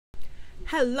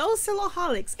Hello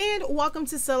Silaholics and welcome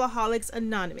to SILaholics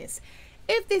Anonymous.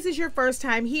 If this is your first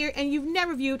time here and you've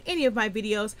never viewed any of my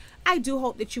videos, I do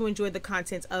hope that you enjoyed the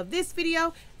content of this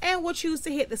video and will choose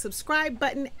to hit the subscribe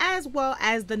button as well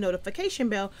as the notification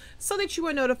bell so that you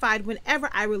are notified whenever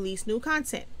I release new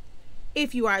content.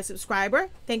 If you are a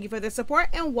subscriber, thank you for the support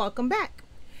and welcome back.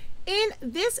 In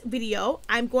this video,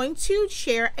 I'm going to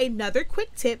share another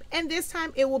quick tip, and this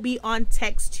time it will be on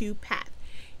text to path.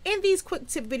 In these quick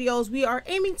tip videos, we are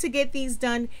aiming to get these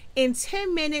done in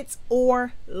 10 minutes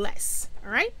or less.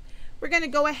 All right, we're going to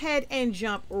go ahead and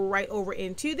jump right over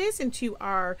into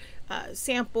our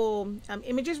sample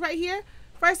images right here.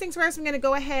 First things first, I'm going to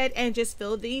go ahead and just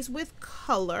fill these with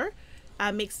color.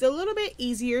 Makes it a little bit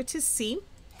easier to see.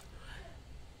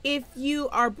 If you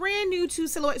are brand new to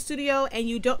Silhouette Studio and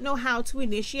you don't know how to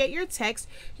initiate your text,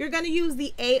 you're going to use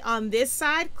the A on this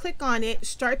side, click on it,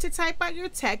 start to type out your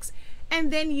text, and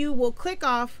then you will click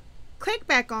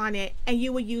back on it, and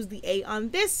you will use the A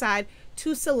on this side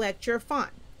to select your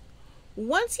font.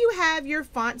 Once you have your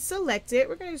font selected,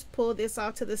 we're going to just pull this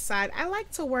off to the side. I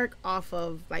like to work off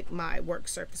of like my work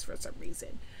surface for some reason.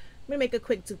 I'm going to make a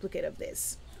quick duplicate of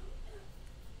this.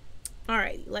 All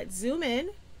right, let's zoom in.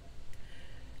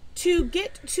 To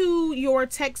get to your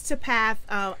text to path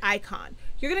icon,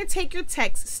 you're going to take your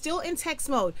text still in text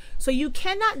mode. So you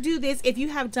cannot do this if you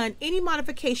have done any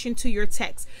modification to your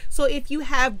text. So if you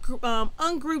have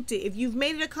ungrouped it, if you've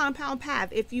made it a compound path,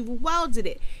 if you've welded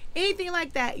it, anything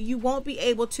like that, you won't be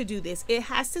able to do this. It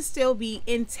has to still be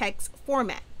in text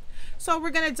format. So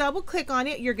we're going to double click on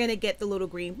it. You're going to get the little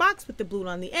green box with the blue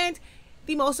on the end.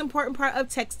 The most important part of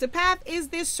text to path is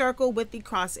this circle with the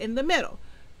cross in the middle.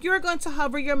 You're going to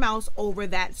hover your mouse over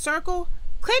that circle,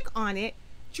 click on it,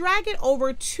 drag it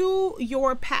over to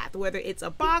your path, whether it's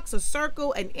a box, a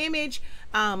circle, an image,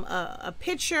 a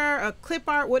picture, a clip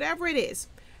art, whatever it is.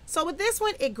 So with this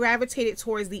one, it gravitated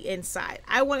towards the inside.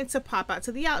 I want it to pop out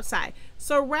to the outside.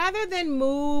 So rather than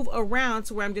move around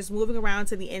to where I'm just moving around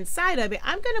to the inside of it,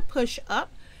 I'm going to push up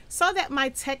so that my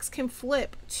text can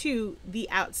flip to the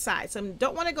outside. So I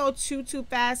don't want to go too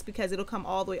fast because it'll come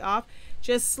all the way off.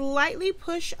 Just slightly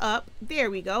push up, there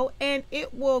we go, and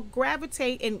it will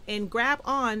gravitate and grab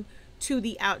on to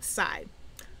the outside.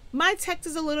 My text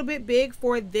is a little bit big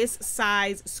for this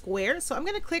size square, so I'm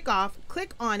going to click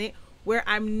on it where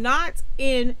I'm not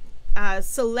in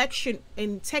selection,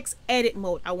 in text edit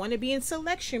mode. I want to be in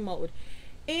selection mode,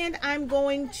 and I'm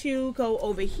going to go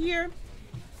over here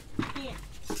and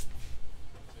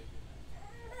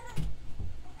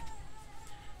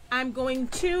I'm going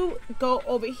to go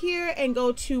over here and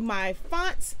go to my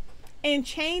fonts and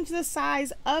change the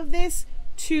size of this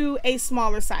to a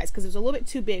smaller size because it's a little bit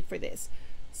too big for this.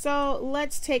 So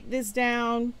let's take this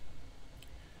down.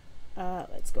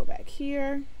 Let's go back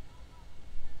here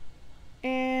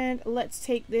and let's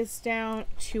take this down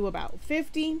to about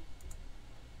 50.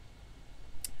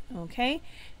 Okay,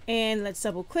 and let's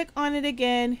double click on it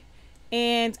again,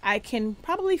 and I can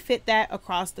probably fit that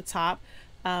across the top.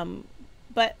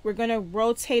 But we're going to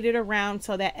rotate it around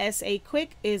so that SA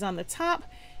Quick is on the top,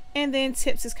 and then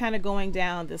Tips is kind of going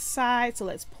down the side. So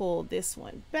let's pull this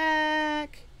one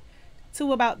back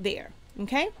to about there.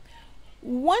 Okay,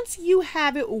 once you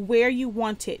have it where you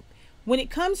want it, when it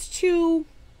comes to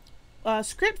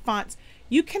script fonts,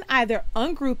 you can either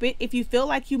ungroup it if you feel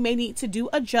like you may need to do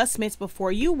adjustments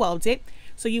before you weld it.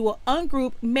 So you will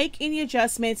ungroup, make any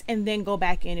adjustments, and then go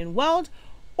back in and weld.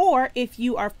 Or if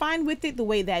you are fine with it the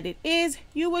way that it is,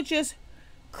 you would just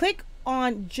click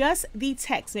on just the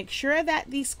text. Make sure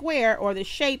that the square or the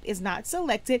shape is not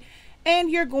selected, and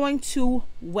you're going to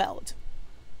weld.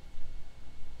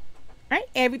 Right?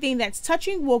 Everything that's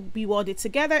touching will be welded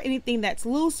together. Anything that's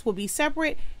loose will be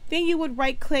separate. Then you would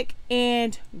right click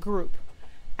and group.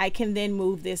 I can then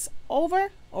move this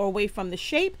over or away from the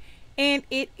shape, and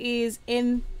it is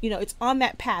in, it's on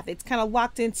that path. It's kind of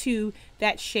locked into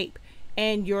that shape,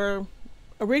 and your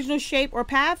original shape or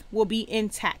path will be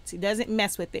intact. It doesn't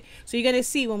mess with it. So you're going to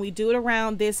see when we do it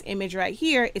around this image right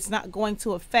here, it's not going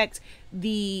to affect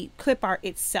the clip art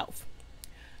itself.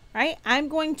 Right? I'm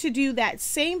going to do that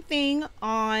same thing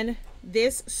on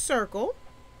this circle.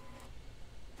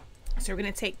 So we're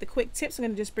going to take the quick tips. I'm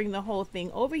going to just bring the whole thing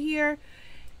over here,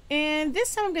 and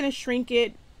this time I'm going to shrink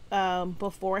it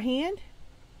beforehand,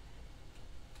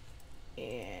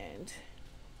 and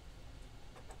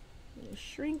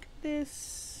shrink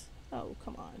this. Oh,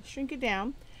 come on, shrink it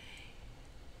down.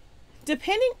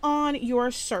 Depending on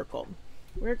your circle,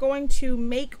 we're going to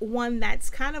make one that's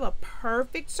kind of a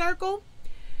perfect circle.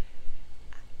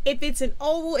 If it's an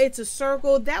oval, it's a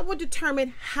circle, that will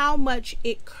determine how much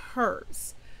it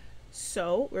curves.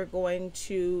 So we're going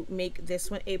to make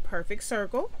this one a perfect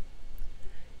circle.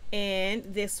 And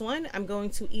this one, I'm going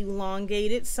to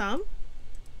elongate it some.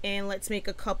 And let's make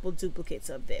a couple duplicates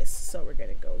of this. So we're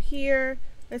going to go here.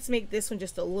 Let's make this one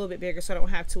just a little bit bigger so I don't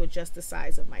have to adjust the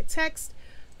size of my text.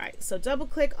 All right, so double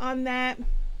click on that.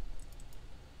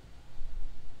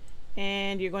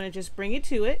 And you're going to just bring it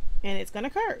to it, and it's going to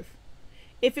curve.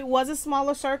 If it was a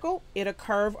smaller circle, it'll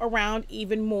curve around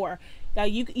even more. Now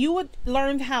you would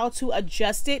learn how to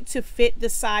adjust it to fit the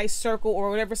size circle or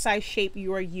whatever size shape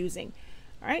you are using.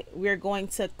 All right, we're going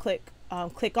to click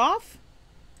off.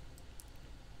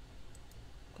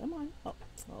 Come on.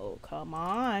 Oh, come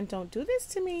on. Don't do this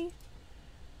to me.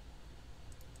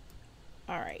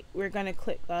 All right, we're going to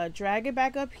click, drag it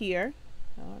back up here.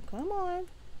 Come on.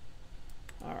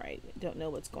 All right, don't know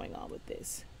what's going on with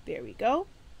this. There we go.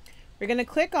 We're going to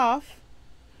click off.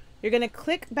 You're going to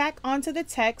click back onto the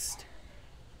text,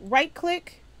 right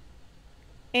click,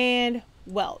 and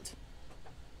weld.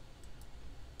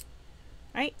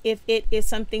 All right, if it is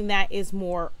something that is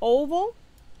more oval,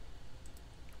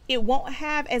 it won't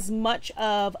have as much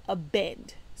of a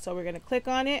bend. So we're going to click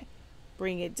on it,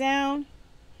 bring it down,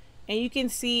 and you can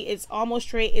see it's almost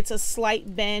straight. It's a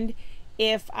slight bend.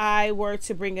 If I were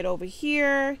to bring it over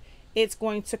here, it's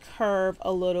going to curve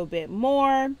a little bit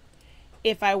more.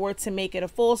 If I were to make it a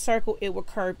full circle, it would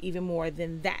curve even more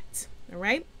than that. All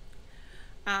right.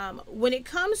 When it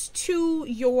comes to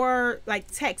your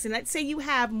text, and let's say you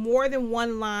have more than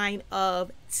one line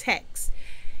of text,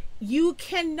 you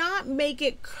cannot make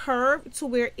it curve to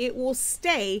where it will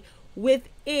stay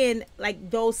within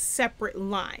those separate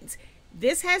lines.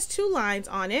 This has two lines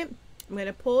on it. I'm going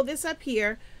to pull this up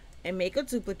here and make a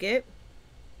duplicate.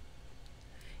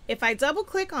 If I double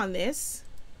click on this,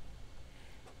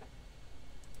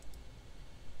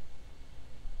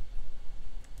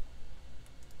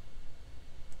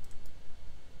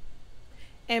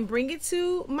 and bring it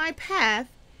to my path,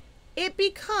 it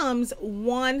becomes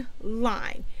one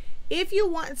line. If you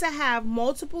want to have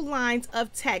multiple lines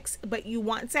of text, but you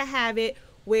want to have it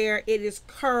where it is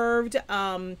curved,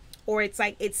 or it's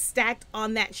stacked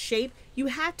on that shape, you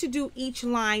have to do each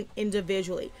line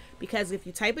individually. Because if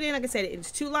you type it in, like I said,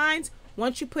 it's two lines.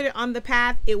 Once you put it on the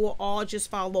path, it will all just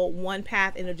follow one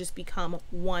path and it'll just become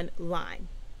one line.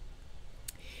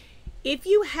 If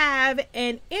you have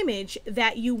an image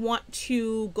that you want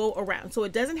to go around, so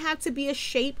it doesn't have to be a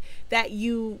shape that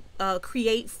you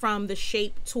create from the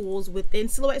shape tools within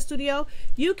Silhouette Studio,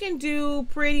 you can do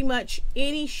pretty much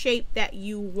any shape that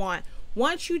you want.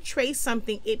 Once you trace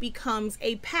something, it becomes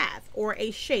a path or a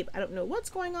shape. I don't know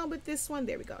what's going on with this one.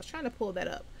 There we go. I was trying to pull that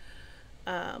up.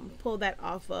 Pull that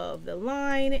off of the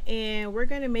line, and we're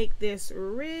going to make this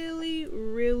really,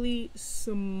 really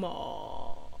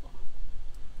small.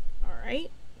 All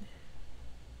right.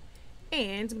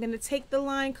 And I'm going to take the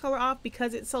line color off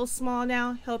because it's so small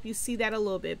now. Help you see that a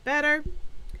little bit better.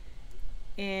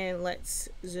 And let's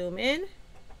zoom in.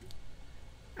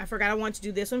 I forgot I want to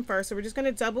do this one first. So we're just going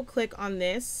to double click on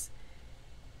this.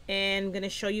 And I'm going to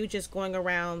show you just going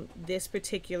around this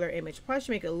particular image. Probably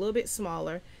should make it a little bit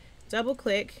smaller. Double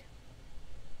click.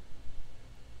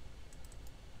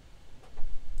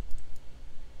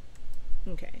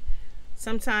 Okay.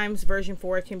 Sometimes version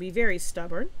 4 can be very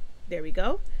stubborn. There we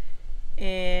go.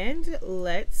 And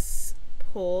let's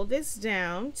pull this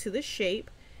down to the shape.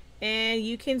 And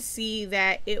you can see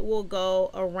that it will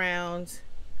go around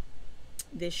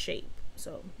this shape.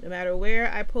 So no matter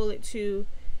where I pull it to,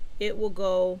 it will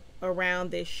go around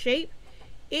this shape.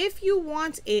 If you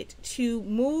want it to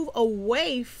move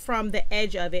away from the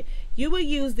edge of it, you will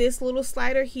use this little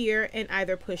slider here and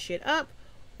either push it up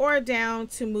or down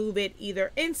to move it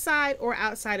either inside or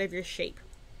outside of your shape.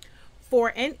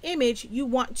 For an image, you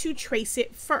want to trace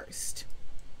it first.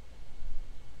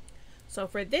 So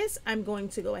for this, I'm going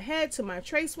to go ahead to my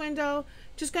trace window,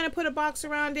 just going to put a box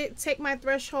around it, take my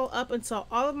threshold up until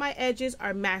all of my edges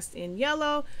are masked in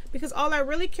yellow, because all I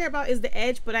really care about is the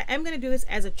edge, but I am going to do this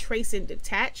as a trace and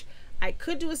detach. I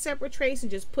could do a separate trace and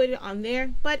just put it on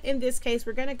there, but in this case,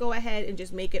 we're going to go ahead and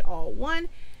just make it all one,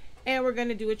 and we're going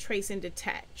to do a trace and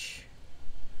detach.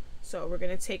 So we're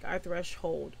going to take our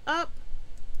threshold up.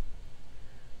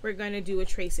 We're going to do a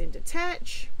trace and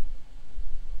detach.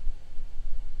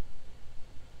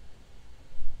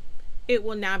 It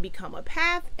will now become a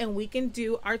path, and we can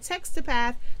do our text to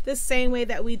path the same way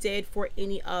that we did for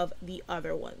any of the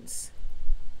other ones.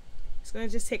 It's going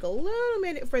to just take a little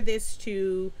minute for this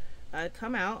to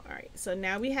come out. All right, so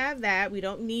now we have that. We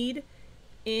don't need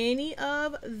any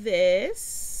of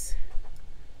this,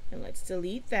 and let's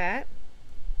delete that.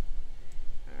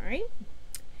 All right,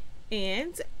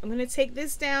 And I'm going to take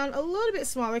this down a little bit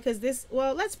smaller because this,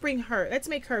 well, let's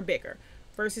make her bigger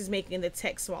versus making the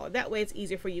text smaller. That way it's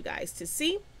easier for you guys to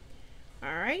see.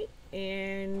 All right,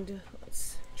 and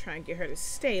let's try and get her to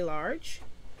stay large.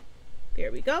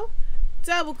 There we go.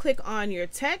 Double click on your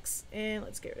text, and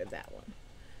let's get rid of that one.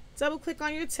 Double click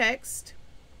on your text,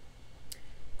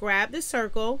 grab the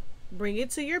circle, bring it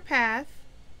to your path,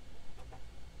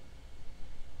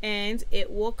 and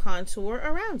it will contour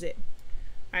around it.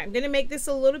 All right, I'm going to make this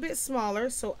a little bit smaller,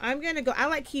 so I'm going to go, I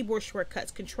like keyboard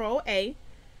shortcuts, Control A.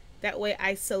 That way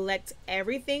I select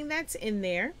everything that's in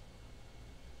there.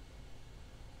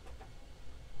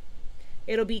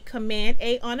 It'll be Command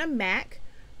A on a Mac.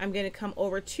 I'm going to come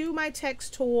over to my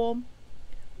text tool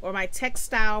or my text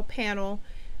style panel,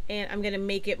 and I'm going to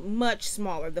make it much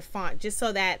smaller, the font, just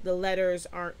so that the letters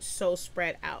aren't so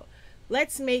spread out.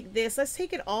 Let's make this, let's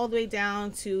take it all the way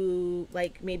down to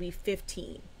like maybe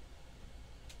 15.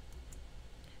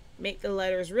 Make the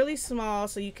letters really small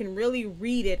so you can really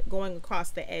read it going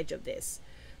across the edge of this.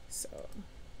 So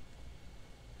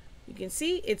you can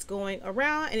see it's going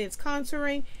around and it's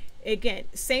contouring. Again,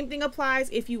 same thing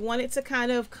applies if you want it to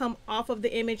kind of come off of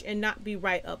the image and not be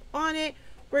right up on it.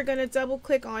 We're going to double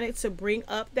click on it to bring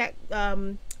up that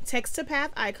text to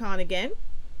path icon again.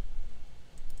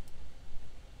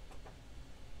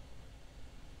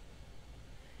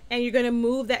 And you're going to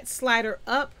move that slider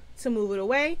up to move it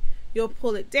away. You'll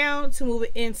pull it down to move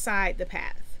it inside the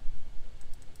path.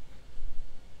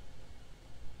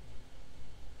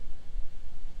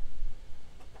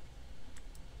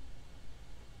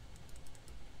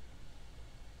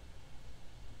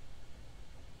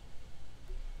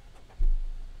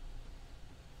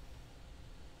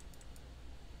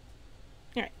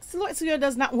 All right, Studio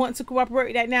does not want to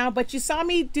cooperate right now, but you saw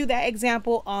me do that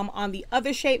example on the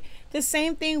other shape. The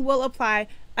same thing will apply.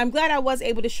 I'm glad I was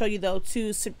able to show you though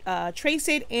to trace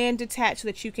it and detach so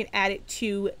that you can add it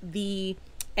to the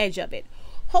edge of it.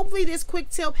 Hopefully this quick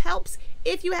tip helps.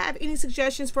 If you have any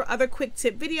suggestions for other quick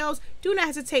tip videos, do not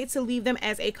hesitate to leave them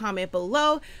as a comment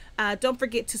below. Don't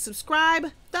forget to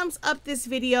subscribe, thumbs up this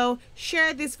video,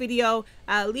 share this video,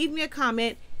 leave me a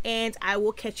comment, and I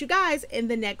will catch you guys in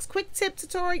the next quick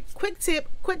tutorial,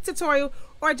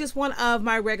 or just one of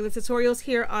my regular tutorials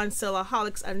here on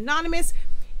SILaholics Anonymous.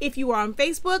 If you are on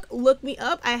Facebook, look me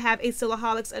up. I have a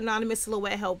SILaholics Anonymous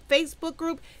Silhouette Help Facebook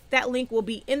group. That link will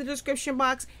be in the description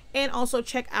box. And also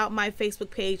check out my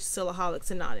Facebook page, SILaholics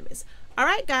Anonymous. All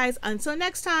right, guys, until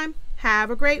next time,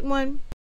 have a great one.